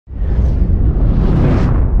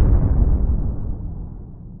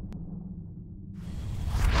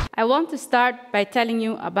I want to start by telling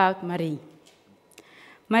you about Marie.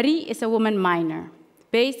 Marie is a woman miner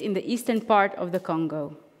based in the eastern part of the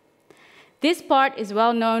Congo. This part is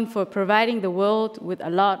well known for providing the world with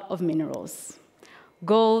a lot of minerals: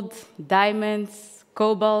 gold, diamonds,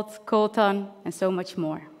 cobalt, coltan, and so much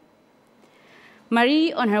more.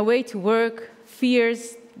 Marie, on her way to work,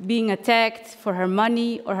 fears being attacked for her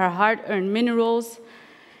money or her hard-earned minerals,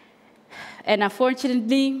 and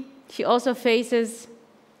unfortunately, she also faces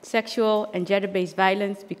sexual and gender-based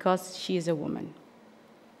violence because she is a woman.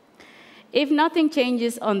 If nothing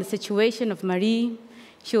changes on the situation of Marie,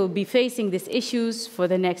 she will be facing these issues for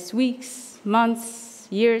the next weeks, months,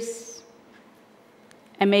 years,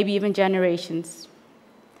 and maybe even generations.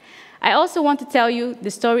 I also want to tell you the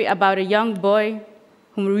story about a young boy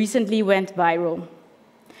who recently went viral.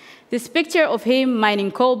 This picture of him mining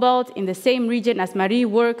cobalt in the same region as Marie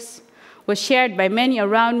works was shared by many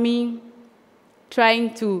around me,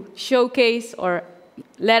 trying to showcase or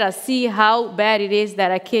let us see how bad it is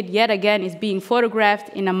that a kid yet again is being photographed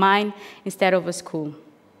in a mine instead of a school.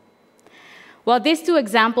 While these two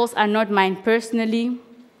examples are not mine personally,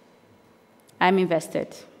 I'm invested.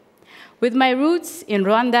 With my roots in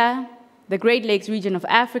Rwanda, the Great Lakes region of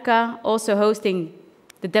Africa, also hosting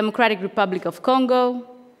the Democratic Republic of Congo,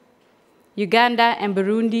 Uganda, and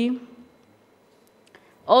Burundi,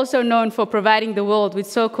 also known for providing the world with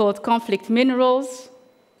so-called conflict minerals,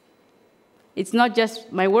 it's not just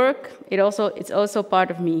my work, it's also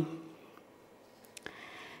part of me.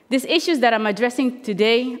 These issues that I'm addressing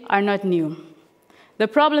today are not new. The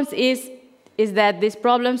problem is that these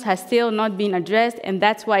problems have still not been addressed, and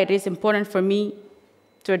that's why it is important for me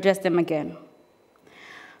to address them again.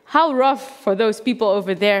 How rough for those people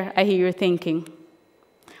over there, I hear you thinking.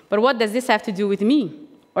 But what does this have to do with me?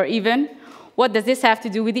 Or even, what does this have to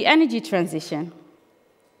do with the energy transition?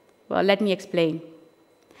 Well, let me explain.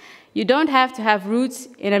 You don't have to have roots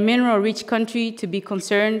in a mineral-rich country to be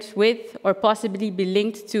concerned with or possibly be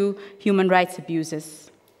linked to human rights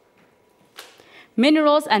abuses.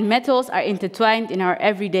 Minerals and metals are intertwined in our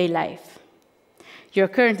everyday life. You're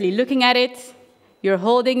currently looking at it, you're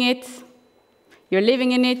holding it, you're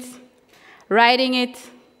living in it, riding it.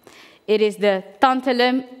 It is the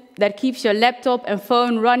tantalum that keeps your laptop and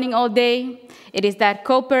phone running all day. It is that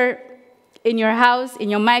copper in your house, in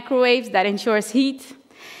your microwaves that ensures heat.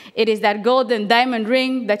 It is that golden diamond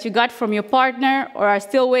ring that you got from your partner or are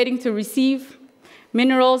still waiting to receive.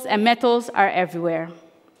 Minerals and metals are everywhere.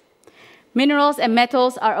 Minerals and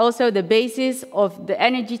metals are also the basis of the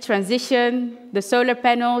energy transition, the solar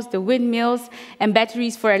panels, the windmills, and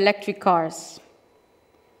batteries for electric cars.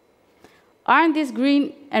 Aren't these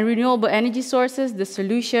green and renewable energy sources the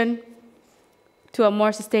solution to a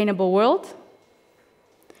more sustainable world?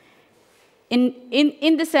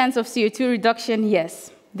 In the sense of CO2 reduction,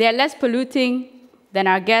 yes. They are less polluting than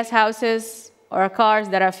our gas houses or our cars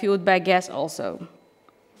that are fueled by gas also.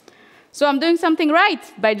 So I'm doing something right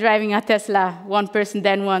by driving a Tesla, one person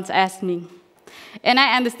then once asked me. And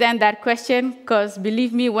I understand that question, because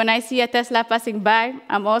believe me, when I see a Tesla passing by,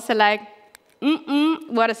 I'm also like,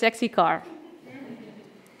 what a sexy car.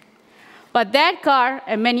 But that car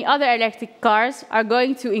and many other electric cars are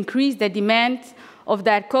going to increase the demand of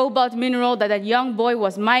that cobalt mineral that that young boy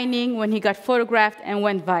was mining when he got photographed and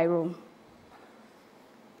went viral.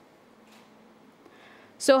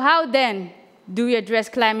 So how then do we address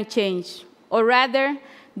climate change? Or rather,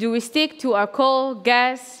 do we stick to our coal,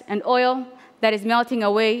 gas, and oil that is melting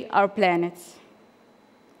away our planet?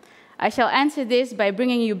 I shall answer this by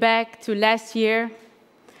bringing you back to last year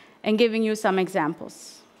and giving you some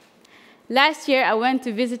examples. Last year, I went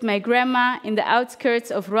to visit my grandma in the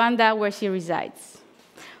outskirts of Rwanda, where she resides.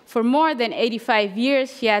 For more than 85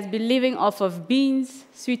 years, she has been living off of beans,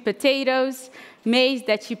 sweet potatoes, maize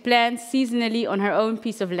that she plants seasonally on her own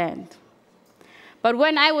piece of land. But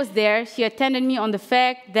when I was there, she attended me on the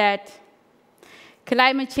fact that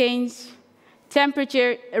climate change,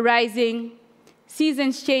 temperature rising,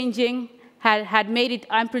 seasons changing, had made it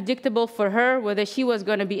unpredictable for her whether she was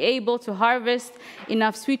going to be able to harvest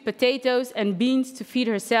enough sweet potatoes and beans to feed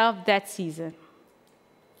herself that season.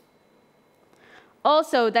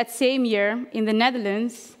 Also, that same year, in the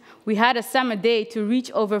Netherlands, we had a summer day to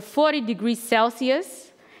reach over 40 degrees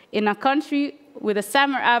Celsius in a country with a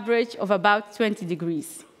summer average of about 20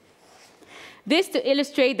 degrees. This to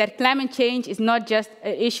illustrate that climate change is not just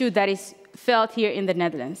an issue that is felt here in the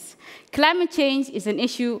Netherlands. Climate change is an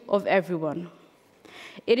issue of everyone.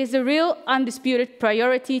 It is a real, undisputed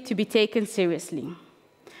priority to be taken seriously.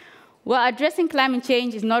 While addressing climate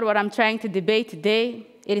change is not what I'm trying to debate today,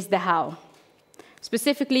 it is the how,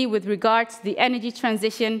 specifically with regards to the energy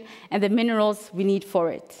transition and the minerals we need for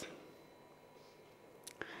it.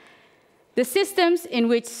 The systems in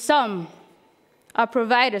which some are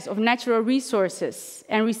providers of natural resources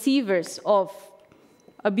and receivers of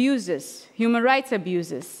abuses, human rights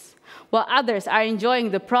abuses, while others are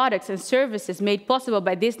enjoying the products and services made possible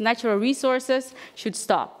by these natural resources, should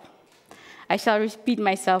stop. I shall repeat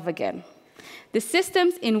myself again. The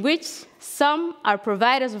systems in which some are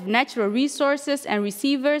providers of natural resources and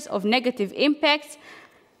receivers of negative impacts,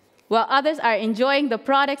 while others are enjoying the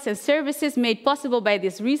products and services made possible by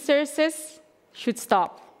these resources, should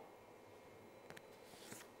stop.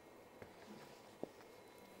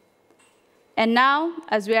 And now,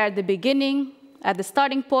 as we are at the beginning, at the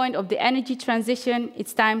starting point of the energy transition,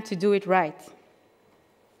 it's time to do it right.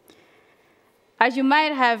 As you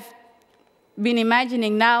might have been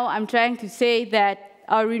imagining now, I'm trying to say that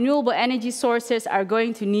our renewable energy sources are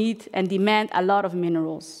going to need and demand a lot of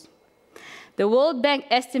minerals. The World Bank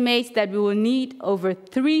estimates that we will need over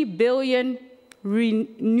 3 billion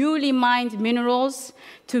newly mined minerals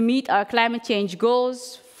to meet our climate change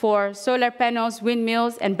goals for solar panels,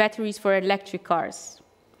 windmills, and batteries for electric cars.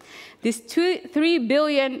 These 3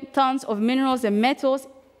 billion tons of minerals and metals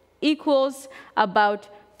equals about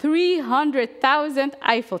 300,000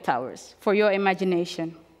 Eiffel Towers, for your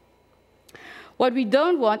imagination. What we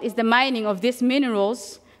don't want is the mining of these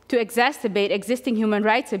minerals to exacerbate existing human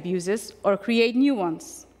rights abuses or create new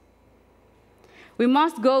ones. We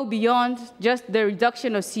must go beyond just the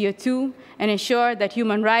reduction of CO2 and ensure that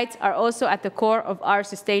human rights are also at the core of our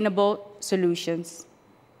sustainable solutions.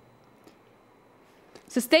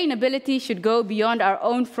 Sustainability should go beyond our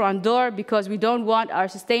own front door because we don't want our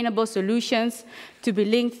sustainable solutions to be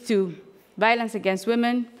linked to violence against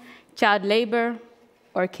women, child labor,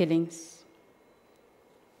 or killings.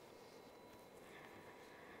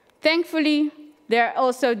 Thankfully, there are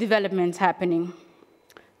also developments happening.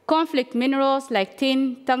 Conflict minerals like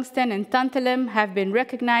tin, tungsten, and tantalum have been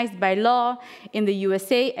recognized by law in the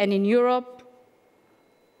USA and in Europe.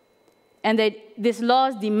 And these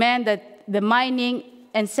laws demand that the mining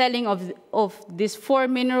and selling of these 4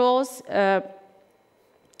 minerals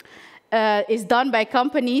is done by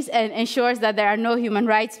companies and ensures that there are no human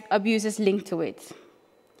rights abuses linked to it.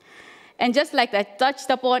 And just like I touched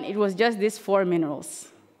upon, it was just these 4 minerals.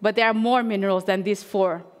 But there are more minerals than these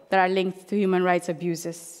 4 that are linked to human rights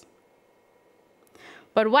abuses.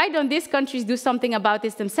 But why don't these countries do something about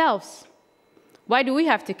this themselves? Why do we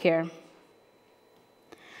have to care?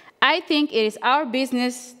 I think it is our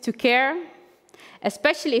business to care,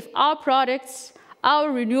 especially if our products,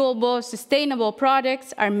 our renewable, sustainable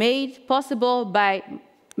products, are made possible by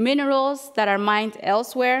minerals that are mined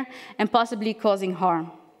elsewhere and possibly causing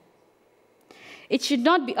harm. It should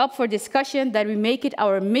not be up for discussion that we make it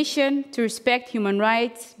our mission to respect human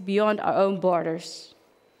rights beyond our own borders.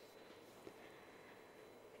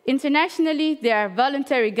 Internationally, there are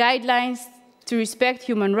voluntary guidelines to respect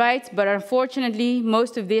human rights, but unfortunately,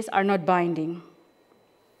 most of these are not binding.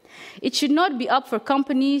 It should not be up for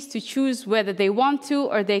companies to choose whether they want to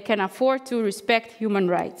or they can afford to respect human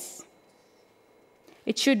rights.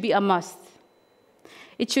 It should be a must.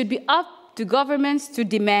 It should be up to governments to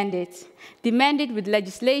demand it with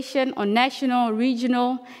legislation on national,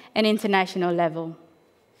 regional, and international level.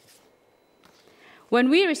 When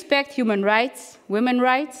we respect human rights, women's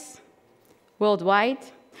rights, worldwide,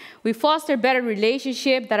 we foster better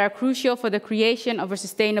relationships that are crucial for the creation of a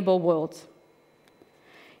sustainable world.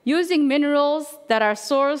 Using minerals that are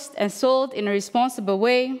sourced and sold in a responsible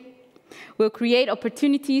way will create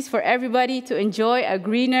opportunities for everybody to enjoy a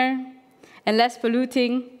greener and less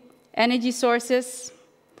polluting energy sources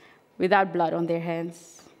without blood on their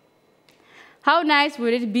hands. How nice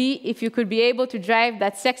would it be if you could be able to drive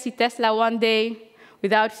that sexy Tesla one day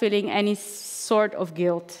without feeling any sort of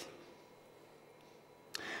guilt?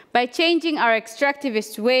 By changing our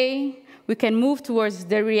extractivist way, we can move towards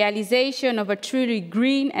the realization of a truly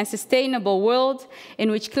green and sustainable world in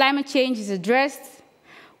which climate change is addressed,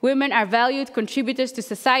 women are valued contributors to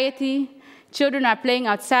society, children are playing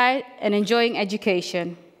outside and enjoying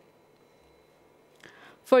education.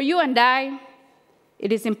 For you and I,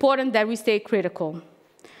 it is important that we stay critical.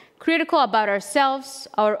 Critical about ourselves,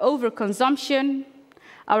 our overconsumption,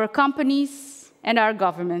 our companies, and our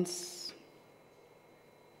governments.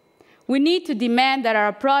 We need to demand that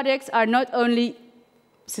our products are not only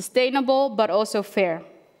sustainable, but also fair.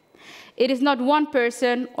 It is not one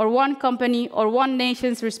person or one company or one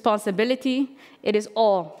nation's responsibility. It is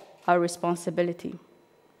all our responsibility.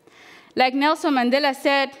 Like Nelson Mandela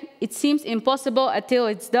said, it seems impossible until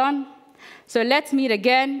it's done. So let's meet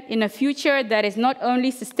again in a future that is not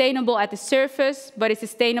only sustainable at the surface, but is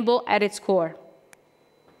sustainable at its core.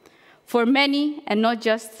 For many, and not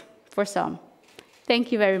just for some.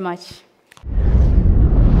 Thank you very much.